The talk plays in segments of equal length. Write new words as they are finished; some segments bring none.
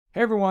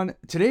Hey everyone,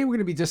 today we're going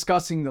to be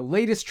discussing the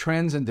latest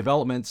trends and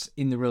developments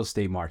in the real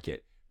estate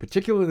market,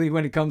 particularly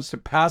when it comes to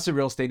passive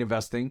real estate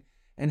investing,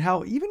 and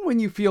how even when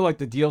you feel like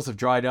the deals have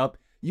dried up,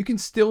 you can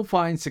still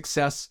find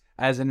success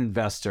as an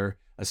investor,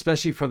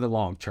 especially for the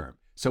long term.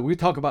 So we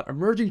talk about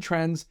emerging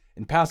trends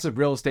in passive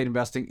real estate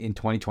investing in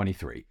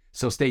 2023.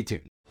 So stay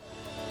tuned.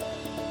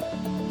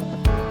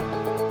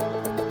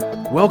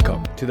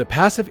 Welcome to the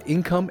Passive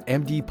Income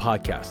MD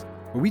podcast,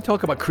 where we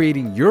talk about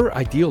creating your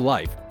ideal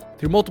life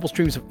through multiple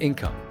streams of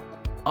income.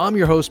 I'm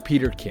your host,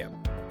 Peter Kim.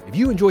 If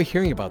you enjoy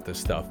hearing about this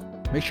stuff,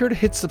 make sure to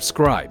hit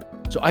subscribe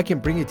so I can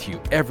bring it to you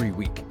every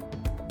week.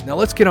 Now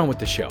let's get on with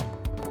the show.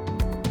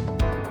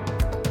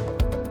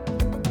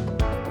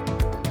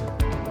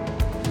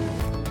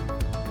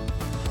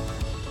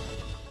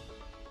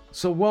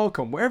 So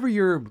welcome, wherever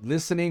you're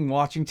listening,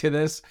 watching to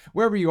this,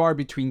 wherever you are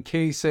between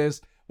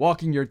cases,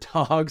 walking your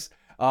dogs,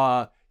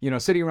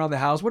 sitting around the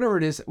house, whatever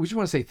it is, we just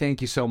want to say thank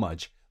you so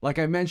much. Like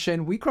I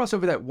mentioned, we crossed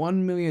over that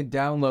 1 million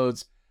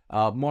downloads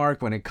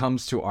mark when it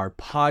comes to our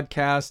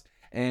podcast.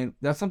 And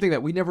that's something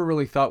that we never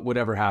really thought would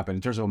ever happen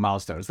in terms of a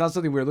milestone. It's not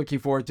something we're looking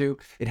forward to.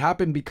 It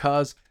happened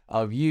because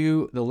of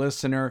you, the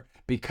listener,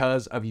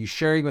 because of you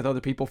sharing with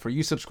other people, for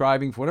you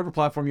subscribing, for whatever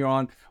platform you're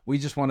on. We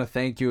just want to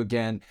thank you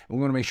again. And we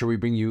want to make sure we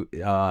bring you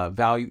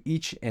value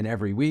each and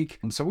every week.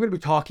 So we're going to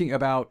be talking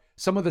about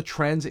some of the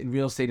trends in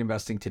real estate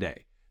investing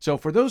today. So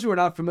for those who are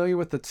not familiar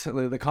with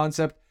the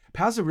concept,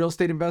 passive real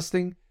estate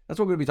investing, that's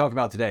what we're going to be talking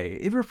about today.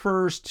 It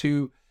refers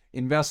to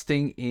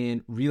investing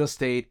in real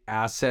estate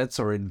assets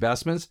or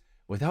investments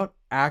without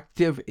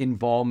active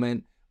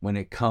involvement when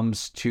it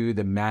comes to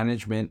the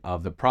management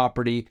of the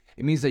property.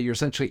 It means that you're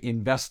essentially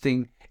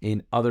investing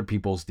in other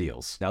people's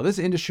deals. Now, this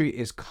industry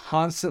is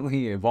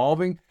constantly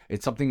evolving.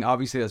 It's something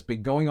obviously that's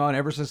been going on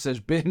ever since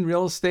there's been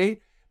real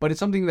estate, but it's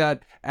something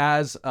that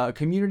as a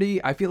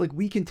community, I feel like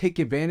we can take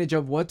advantage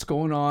of what's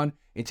going on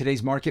in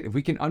today's market. If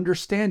we can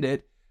understand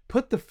it,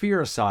 put the fear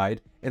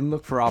aside, and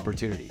look for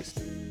opportunities.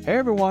 Hey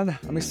everyone,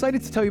 I'm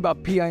excited to tell you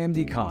about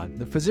PIMDCon,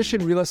 the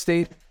Physician Real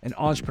Estate and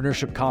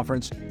Entrepreneurship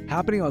Conference,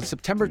 happening on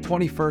September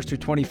 21st through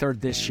 23rd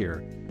this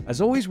year.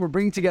 As always, we're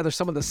bringing together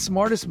some of the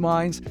smartest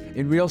minds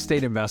in real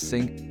estate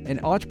investing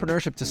and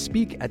entrepreneurship to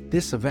speak at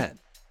this event.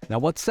 Now,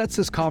 what sets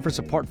this conference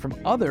apart from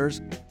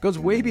others goes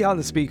way beyond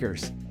the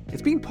speakers.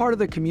 It's being part of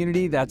the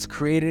community that's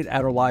created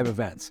at our live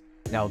events.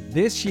 Now,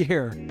 this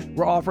year,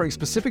 we're offering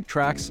specific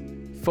tracks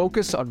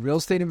focused on real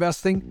estate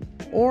investing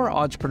or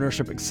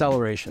entrepreneurship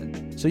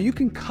acceleration, so you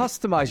can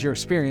customize your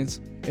experience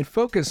and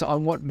focus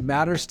on what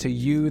matters to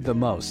you the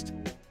most.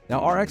 Now,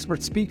 our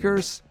expert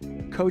speakers,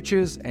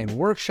 coaches, and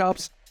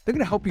workshops, they're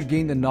going to help you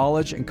gain the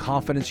knowledge and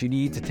confidence you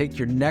need to take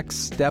your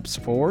next steps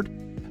forward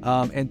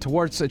and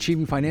towards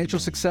achieving financial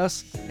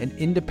success and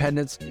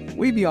independence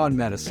way beyond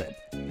medicine.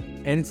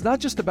 And it's not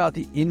just about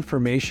the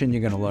information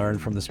you're going to learn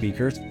from the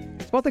speakers,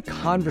 it's about the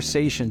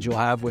conversations you'll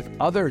have with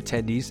other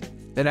attendees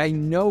that I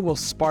know will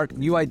spark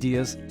new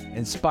ideas and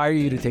inspire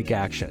you to take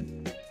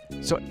action.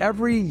 So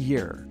every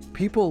year,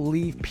 people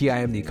leave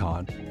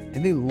PIMDCon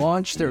and they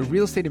launch their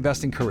real estate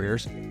investing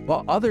careers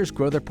while others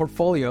grow their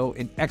portfolio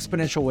in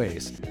exponential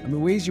ways.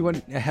 Ways you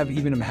wouldn't have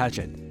even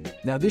imagined.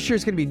 Now, this year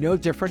is going to be no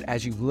different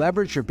as you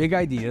leverage your big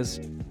ideas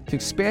to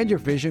expand your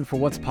vision for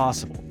what's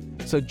possible.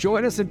 So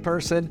join us in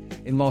person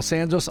in Los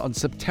Angeles on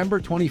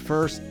September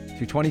 21st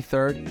through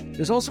 23rd.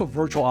 There's also a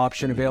virtual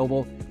option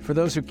available for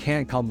those who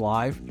can't come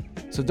live.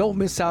 So don't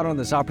miss out on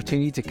this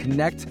opportunity to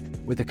connect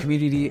with a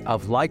community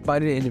of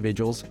like-minded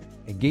individuals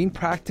and gain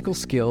practical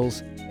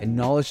skills and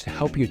knowledge to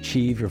help you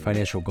achieve your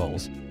financial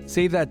goals.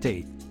 Save that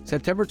date,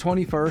 September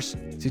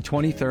 21st to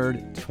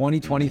 23rd,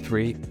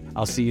 2023.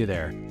 I'll see you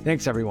there.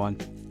 Thanks, everyone.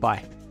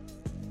 Bye.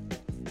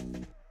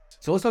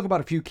 So let's talk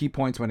about a few key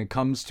points when it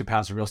comes to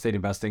passive real estate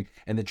investing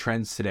and the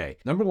trends today.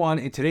 Number one,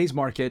 in today's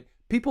market,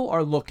 people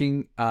are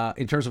looking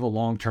in terms of a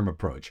long-term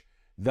approach.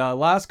 The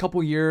last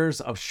couple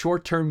years of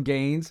short-term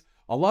gains,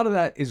 a lot of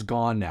that is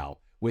gone now.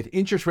 With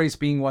interest rates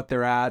being what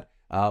they're at,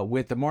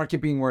 with the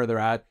market being where they're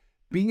at,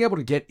 being able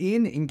to get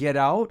in and get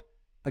out,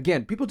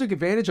 again, people took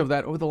advantage of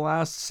that over the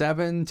last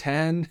 7,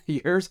 10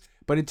 years,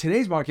 but in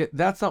today's market,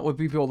 that's not what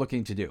people are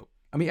looking to do.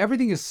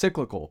 Everything is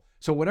cyclical.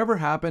 So whatever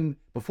happened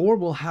before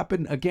will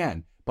happen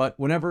again. But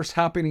whatever's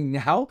happening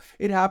now,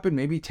 it happened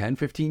maybe 10,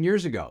 15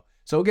 years ago.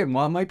 So again,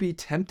 while it might be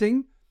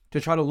tempting to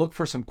try to look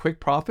for some quick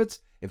profits,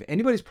 if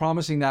anybody's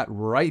promising that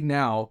right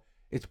now,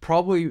 it's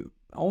probably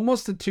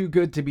almost a too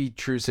good to be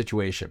true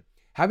situation.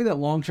 Having that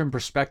long-term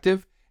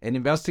perspective and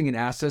investing in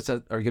assets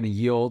that are going to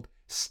yield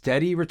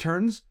steady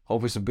returns,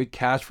 hopefully some good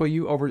cash for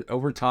you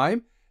over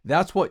time,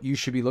 that's what you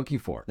should be looking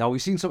for. Now,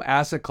 we've seen some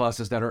asset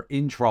classes that are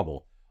in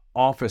trouble.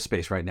 Office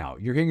space right now.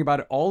 You're hearing about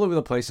it all over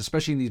the place,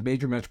 especially in these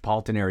major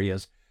metropolitan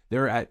areas.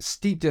 They're at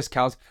steep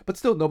discounts, but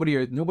still nobody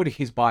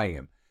is buying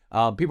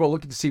them. People are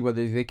looking to see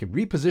whether they can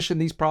reposition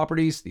these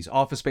properties, these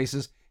office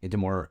spaces, into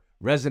more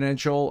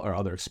residential or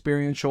other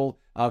experiential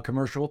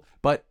commercial.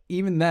 But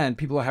even then,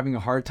 people are having a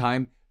hard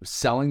time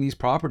selling these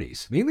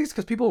properties. Mainly it's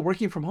because people are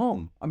working from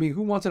home.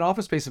 Who wants an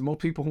office space if most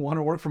people want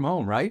to work from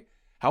home, right?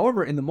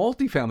 However, in the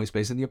multifamily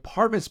space, in the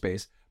apartment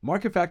space,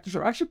 market factors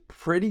are actually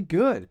pretty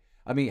good.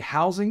 I mean,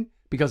 housing,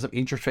 because of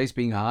interest rates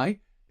being high,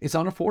 it's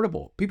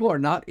unaffordable. People are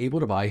not able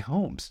to buy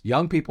homes.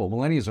 Young people,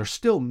 millennials, are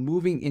still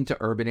moving into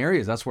urban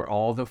areas. That's where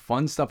all the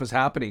fun stuff is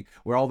happening,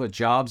 where all the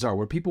jobs are,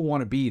 where people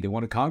want to be. They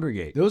want to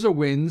congregate. Those are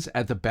wins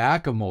at the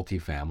back of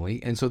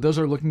multifamily. And so those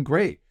are looking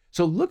great.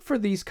 So look for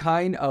these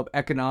kind of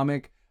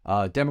economic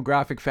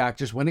demographic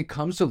factors when it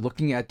comes to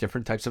looking at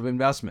different types of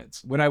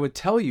investments. What I would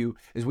tell you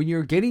is when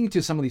you're getting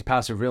into some of these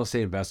passive real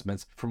estate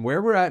investments, from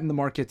where we're at in the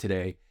market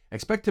today,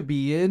 expect to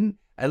be in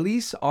at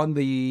least on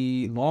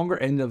the longer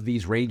end of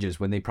these ranges.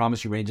 When they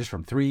promise you ranges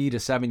from 3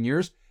 to 7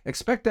 years,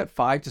 expect that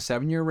 5 to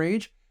 7 year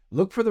range.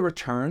 Look for the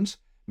returns.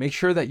 Make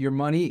sure that your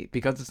money,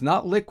 because it's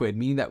not liquid,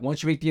 meaning that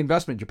once you make the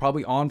investment, you're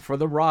probably on for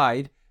the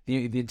ride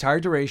the entire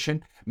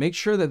duration. Make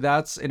sure that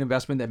that's an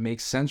investment that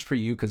makes sense for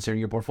you considering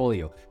your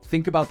portfolio.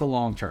 Think about the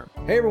long term.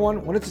 Hey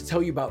everyone, wanted to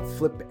tell you about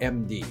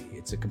FlipMD.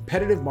 It's a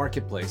competitive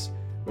marketplace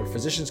where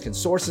physicians can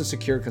source and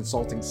secure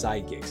consulting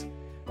side gigs.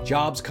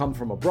 Jobs come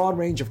from a broad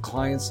range of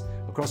clients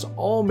across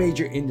all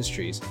major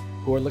industries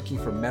who are looking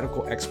for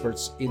medical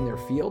experts in their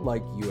field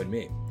like you and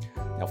me.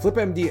 Now,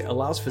 FlipMD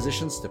allows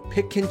physicians to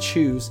pick and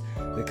choose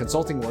the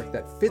consulting work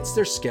that fits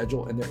their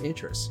schedule and their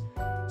interests.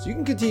 So you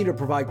can continue to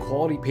provide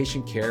quality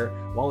patient care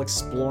while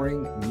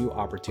exploring new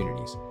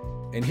opportunities.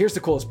 And here's the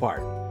coolest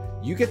part.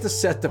 You get to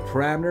set the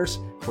parameters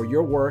for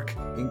your work,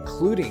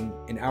 including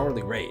an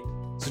hourly rate.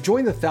 So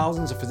join the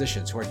thousands of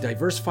physicians who are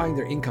diversifying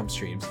their income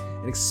streams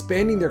and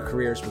expanding their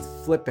careers with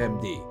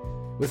FlipMD.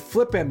 With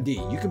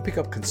FlipMD, you can pick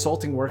up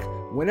consulting work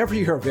whenever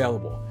you're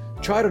available,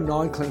 try out a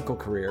non-clinical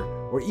career,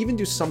 or even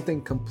do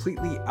something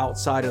completely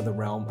outside of the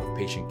realm of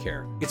patient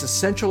care. It's a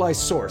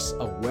centralized source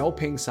of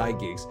well-paying side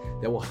gigs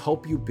that will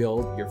help you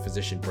build your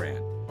physician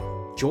brand.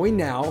 Join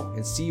now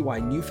and see why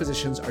new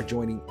physicians are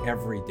joining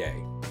every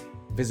day.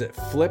 Visit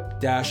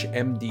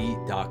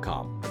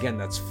flip-md.com. Again,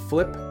 that's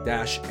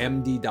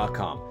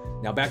flip-md.com.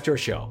 Now back to our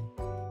show.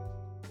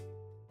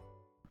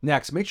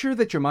 Next, make sure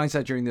that your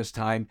mindset during this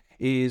time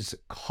is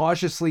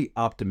cautiously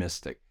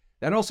optimistic.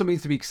 That also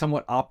means to be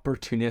somewhat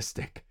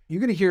opportunistic. You're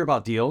going to hear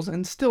about deals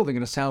and still they're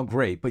going to sound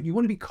great, but you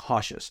want to be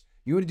cautious.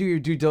 You want to do your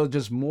due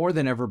diligence more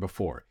than ever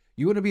before.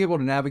 You want to be able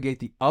to navigate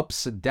the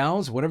ups and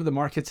downs, whatever the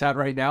market's at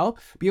right now,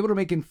 be able to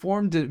make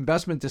informed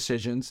investment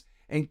decisions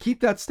and keep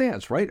that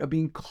stance, right, of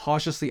being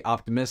cautiously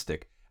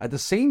optimistic. At the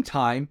same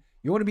time,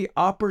 you want to be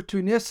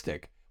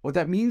opportunistic. What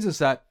that means is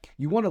that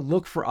you want to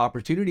look for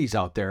opportunities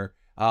out there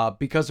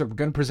because they're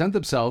going to present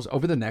themselves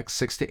over the next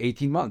 6 to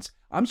 18 months.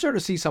 I'm starting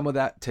to see some of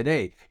that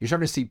today. You're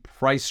starting to see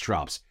price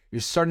drops.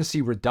 You're starting to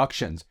see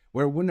reductions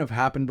where it wouldn't have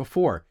happened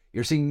before.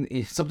 You're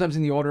seeing sometimes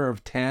in the order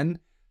of 10,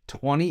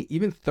 20,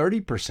 even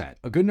 30%.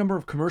 A good number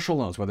of commercial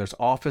loans, whether it's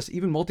office,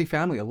 even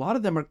multifamily, a lot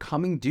of them are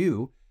coming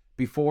due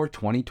before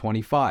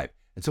 2025.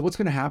 And so what's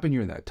going to happen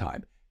during that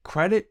time?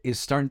 Credit is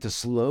starting to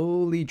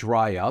slowly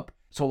dry up.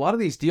 So a lot of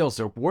these deals,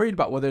 they're worried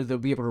about whether they'll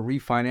be able to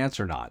refinance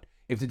or not.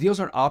 If the deals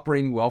aren't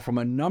operating well from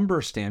a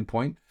number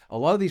standpoint, a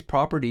lot of these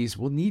properties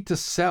will need to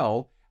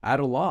sell at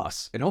a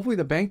loss. And hopefully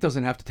the bank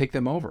doesn't have to take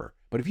them over.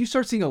 But if you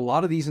start seeing a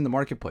lot of these in the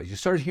marketplace, you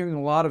start hearing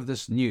a lot of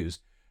this news,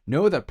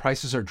 know that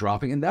prices are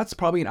dropping. And that's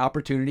probably an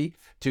opportunity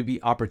to be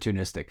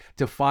opportunistic,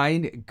 to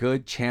find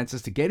good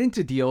chances to get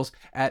into deals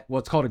at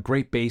what's called a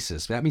great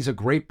basis. That means a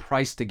great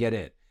price to get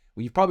in.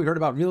 Well, you've probably heard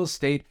about real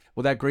estate,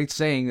 well, that great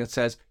saying that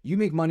says, you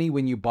make money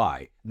when you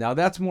buy. Now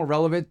that's more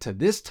relevant to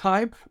this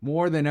time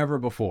more than ever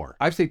before.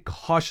 I've stayed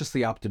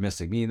cautiously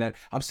optimistic, meaning that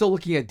I'm still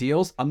looking at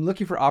deals. I'm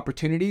looking for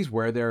opportunities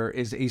where there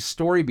is a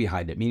story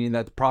behind it, meaning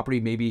that the property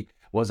maybe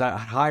was at a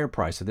higher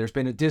price, that there's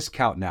been a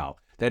discount now,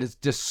 that it's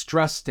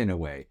distressed in a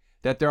way,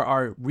 that there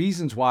are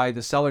reasons why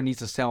the seller needs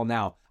to sell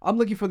now. I'm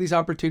looking for these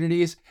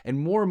opportunities, and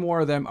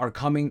more of them are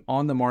coming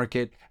on the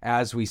market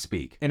as we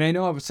speak. And I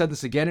know I've said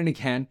this again and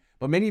again,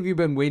 but many of you have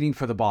been waiting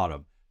for the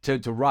bottom to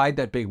ride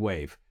that big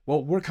wave.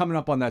 Well, we're coming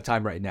up on that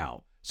time right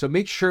now. So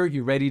make sure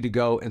you're ready to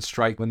go and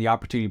strike when the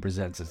opportunity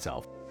presents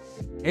itself.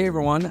 Hey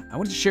everyone, I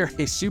wanted to share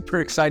a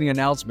super exciting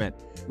announcement.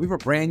 We have a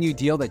brand new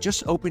deal that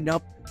just opened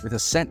up with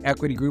Ascent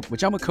Equity Group,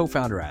 which I'm a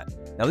co-founder at.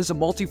 Now this is a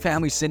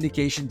multifamily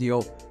syndication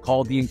deal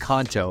called the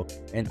Encanto,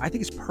 and I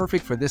think it's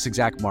perfect for this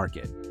exact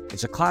market.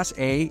 It's a Class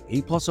A+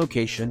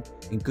 location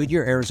in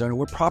Goodyear, Arizona,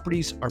 where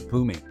properties are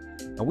booming.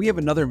 Now we have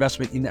another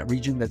investment in that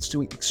region that's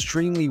doing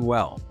extremely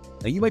well.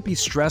 Now you might be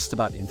stressed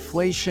about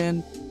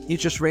inflation,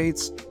 interest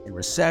rates, and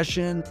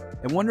recession,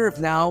 and wonder if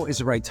now is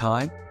the right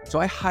time. So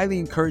I highly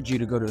encourage you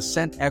to go to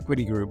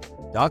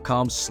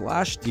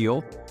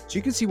ascentequitygroup.com/deal so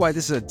you can see why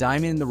this is a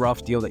diamond in the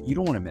rough deal that you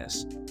don't want to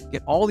miss.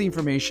 Get all the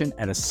information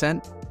at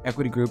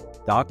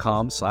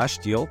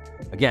ascentequitygroup.com/deal.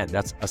 Again,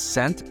 that's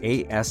Ascent,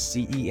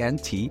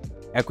 ASCENT,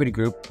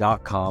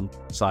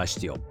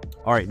 equitygroup.com/deal.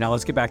 All right, now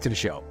let's get back to the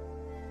show.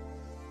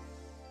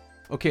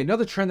 Okay,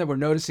 another trend that we're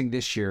noticing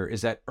this year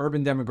is that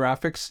urban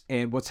demographics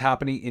and what's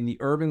happening in the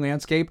urban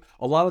landscape,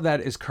 a lot of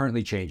that is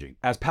currently changing.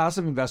 As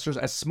passive investors,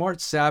 as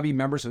smart, savvy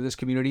members of this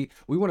community,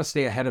 we want to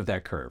stay ahead of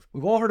that curve.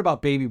 We've all heard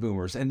about baby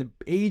boomers and the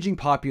aging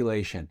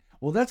population.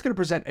 Well, that's going to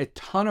present a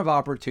ton of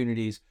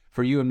opportunities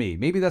for you and me.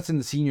 Maybe that's in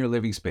the senior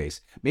living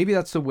space. Maybe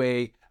that's the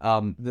way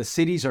the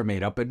cities are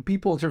made up, and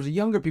people, in terms of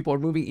younger people, are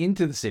moving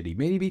into the city.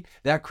 Maybe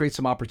that creates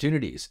some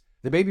opportunities.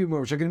 The baby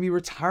boomers are going to be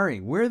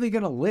retiring. Where are they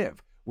going to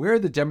live? Where are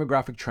the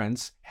demographic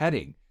trends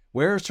heading?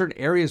 Where are certain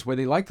areas where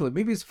they like to live?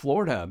 Maybe it's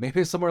Florida.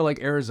 Maybe it's somewhere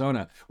like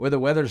Arizona where the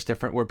weather's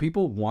different, where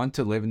people want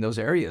to live in those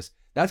areas.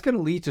 That's going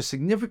to lead to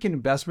significant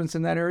investments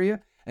in that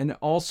area. And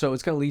also,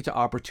 it's going to lead to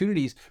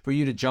opportunities for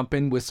you to jump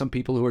in with some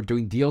people who are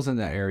doing deals in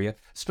that area,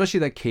 especially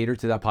that cater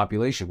to that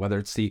population, whether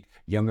it's the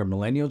younger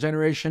millennial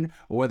generation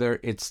or whether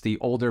it's the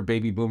older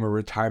baby boomer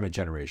retirement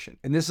generation.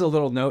 And this is a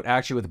little note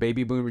actually with the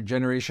baby boomer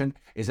generation,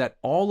 is that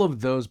all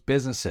of those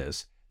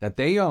businesses that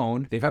they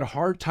own, they've had a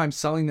hard time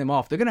selling them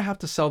off. They're going to have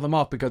to sell them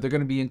off because they're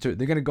going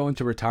to go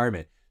into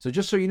retirement. So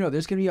just so you know,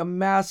 there's going to be a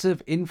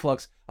massive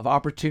influx of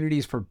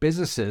opportunities for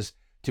businesses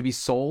to be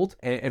sold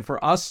and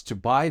for us to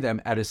buy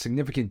them at a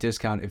significant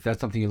discount if that's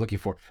something you're looking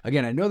for.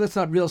 Again, I know that's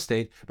not real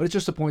estate, but it's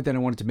just a point that I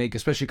wanted to make,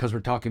 especially because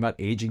we're talking about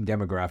aging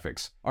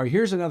demographics. All right,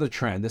 here's another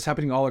trend that's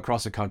happening all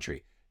across the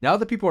country. Now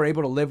that people are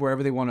able to live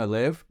wherever they want to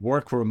live,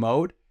 work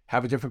remote,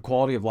 have a different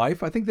quality of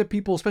life, I think that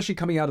people, especially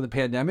coming out of the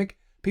pandemic,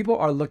 people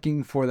are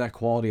looking for that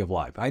quality of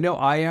life. I know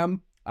I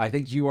am. I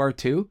think you are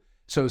too.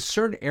 So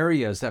certain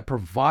areas that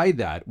provide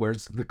that, where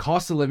the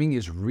cost of living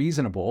is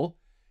reasonable,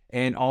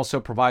 and also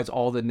provides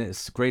all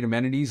the great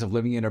amenities of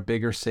living in a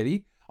bigger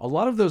city, a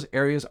lot of those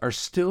areas are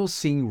still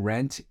seeing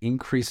rent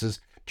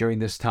increases during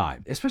this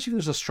time, especially if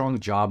there's a strong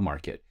job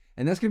market.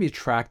 And that's going to be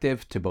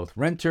attractive to both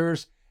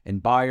renters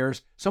and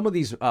buyers. Some of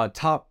these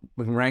top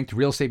ranked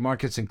real estate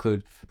markets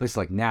include places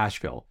like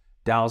Nashville,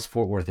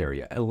 Dallas-Fort Worth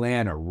area,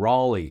 Atlanta,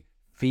 Raleigh,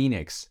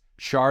 Phoenix,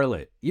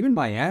 Charlotte, even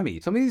Miami.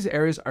 Some of these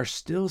areas are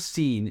still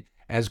seen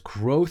as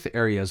growth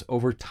areas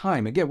over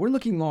time. Again, we're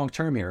looking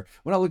long-term here.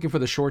 We're not looking for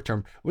the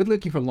short-term. We're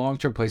looking for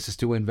long-term places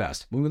to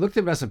invest. When we look to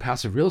invest in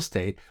passive real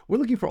estate, we're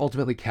looking for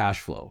ultimately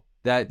cash flow.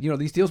 That,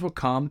 these deals will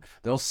come,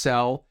 they'll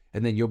sell,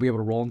 and then you'll be able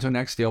to roll into the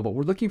next deal. But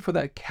we're looking for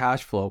that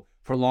cash flow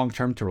for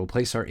long-term to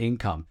replace our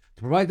income,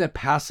 to provide that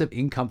passive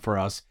income for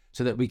us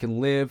so that we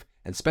can live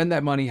and spend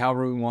that money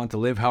however we want, to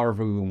live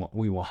however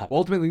we want.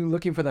 Ultimately, we're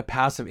looking for that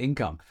passive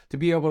income to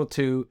be able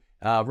to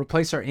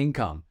replace our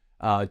income,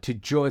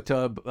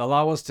 to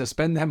allow us to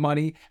spend that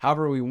money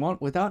however we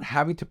want without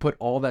having to put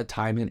all that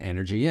time and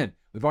energy in.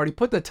 We've already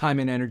put the time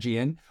and energy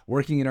in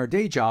working in our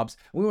day jobs,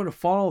 and we want to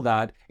funnel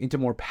that into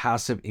more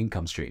passive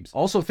income streams.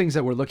 Also, things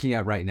that we're looking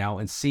at right now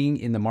and seeing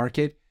in the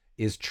market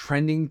is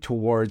trending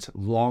towards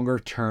longer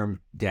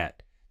term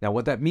debt. Now,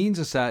 what that means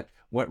is that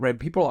when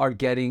people are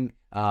getting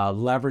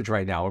leverage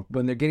right now,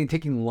 when they're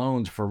taking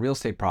loans for real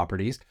estate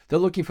properties, they're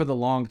looking for the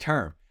long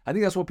term. I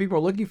think that's what people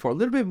are looking for, a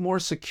little bit more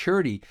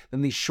security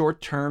than these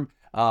short-term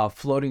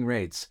floating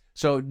rates.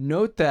 So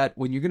note that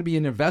when you're going to be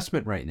in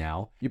investment right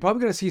now, you're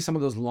probably going to see some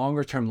of those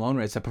longer-term loan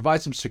rates that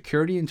provide some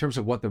security in terms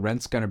of what the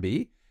rent's going to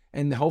be.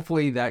 And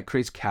hopefully that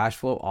creates cash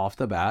flow off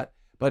the bat.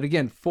 But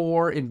again,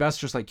 for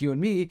investors like you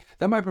and me,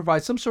 that might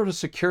provide some sort of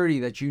security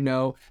that you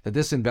know that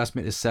this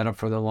investment is set up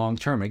for the long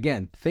term.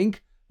 Again,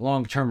 think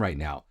long term right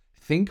now.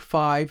 Think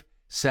 5,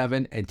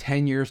 7, and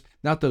 10 years,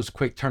 not those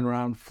quick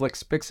turnaround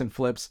fix and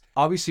flips.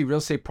 Obviously, real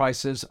estate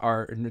prices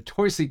are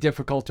notoriously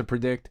difficult to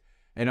predict.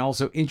 And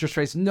also interest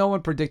rates. No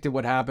one predicted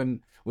what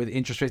happened with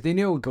interest rates. They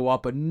knew it would go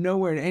up, but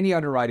nowhere in any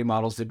underwriting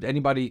models did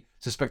anybody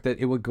suspect that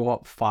it would go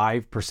up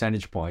 5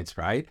 percentage points,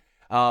 right?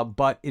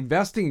 But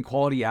investing in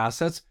quality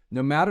assets,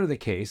 no matter the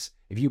case,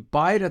 if you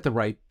buy it at the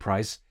right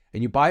price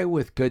and you buy it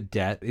with good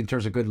debt in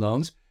terms of good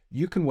loans,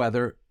 you can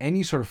weather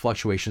any sort of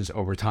fluctuations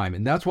over time.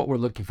 And that's what we're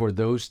looking for,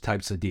 those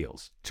types of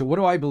deals. So what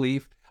do I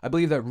believe? I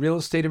believe that real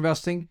estate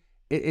investing,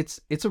 it's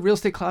a real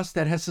estate class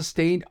that has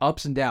sustained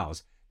ups and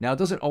downs. Now, it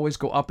doesn't always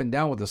go up and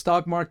down with the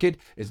stock market.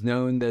 It's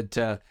known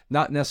that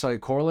not necessarily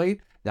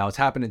correlate. Now, it's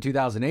happened in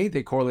 2008.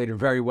 They correlated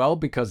very well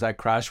because that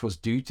crash was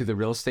due to the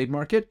real estate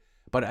market.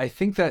 But I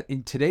think that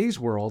in today's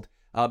world,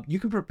 you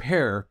can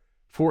prepare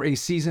for a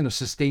season of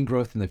sustained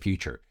growth in the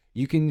future.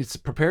 You can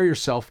prepare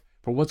yourself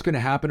for what's going to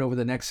happen over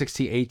the next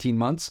 60, 18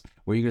 months,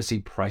 where you're going to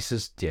see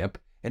prices dip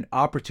and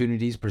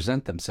opportunities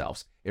present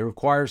themselves. It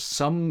requires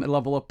some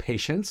level of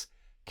patience,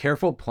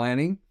 careful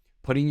planning,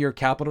 putting your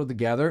capital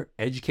together,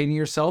 educating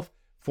yourself,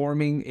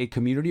 forming a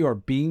community or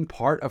being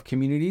part of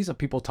communities of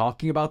people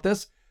talking about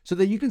this so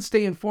that you can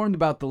stay informed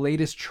about the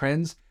latest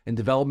trends and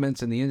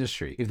developments in the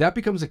industry. If that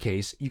becomes the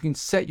case, you can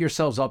set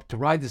yourselves up to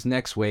ride this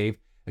next wave.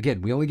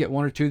 Again, we only get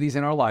 1 or 2 of these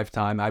in our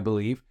lifetime, I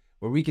believe,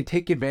 where we can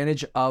take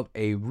advantage of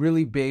a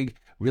really big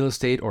real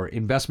estate or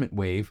investment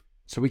wave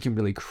so we can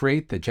really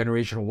create the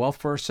generational wealth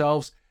for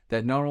ourselves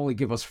that not only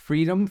give us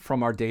freedom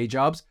from our day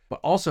jobs, but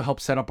also help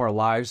set up our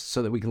lives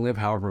so that we can live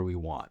however we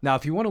want. Now,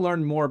 if you want to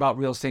learn more about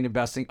real estate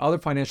investing, other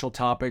financial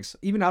topics,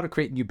 even how to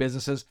create new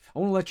businesses, I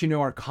want to let you know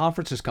our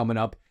conference is coming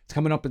up. It's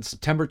coming up in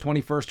September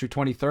 21st through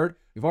 23rd.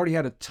 We've already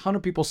had a ton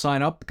of people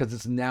sign up because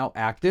it's now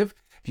active.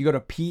 If you go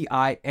to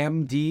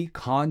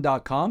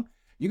PIMDcon.com,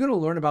 you're going to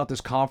learn about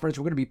this conference.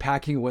 We're going to be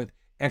packing with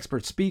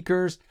expert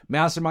speakers,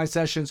 mastermind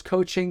sessions,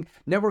 coaching,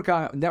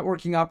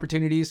 networking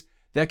opportunities.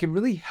 that can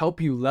really help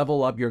you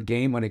level up your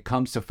game when it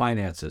comes to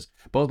finances,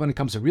 both when it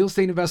comes to real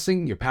estate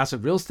investing, your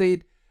passive real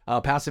estate,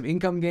 passive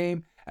income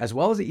game, as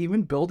well as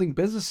even building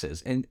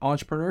businesses and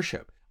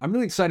entrepreneurship. I'm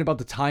really excited about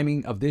the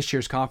timing of this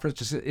year's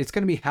conference. It's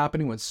going to be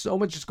happening when so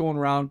much is going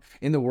around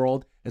in the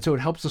world. And so it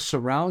helps to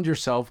surround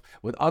yourself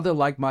with other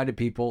like-minded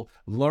people,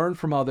 learn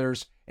from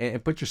others,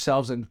 and put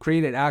yourselves and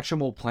create an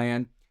actionable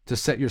plan to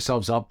set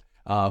yourselves up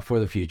for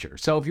the future.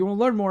 So if you want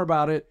to learn more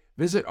about it,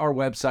 visit our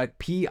website,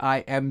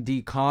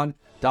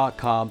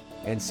 pimdcon.com,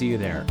 and see you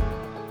there.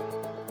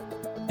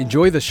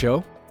 Enjoy the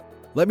show?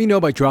 Let me know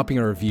by dropping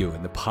a review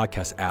in the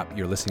podcast app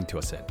you're listening to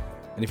us in.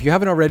 And if you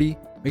haven't already,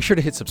 make sure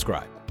to hit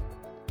subscribe.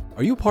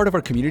 Are you a part of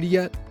our community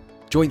yet?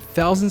 Join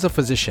thousands of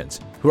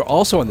physicians who are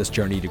also on this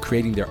journey to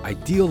creating their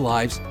ideal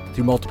lives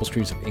through multiple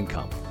streams of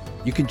income.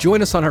 You can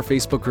join us on our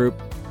Facebook group,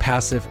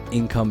 Passive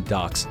Income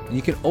Docs, and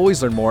you can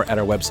always learn more at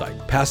our website,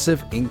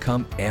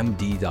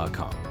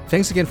 passiveincomemd.com.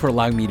 Thanks again for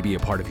allowing me to be a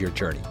part of your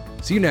journey.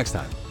 See you next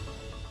time.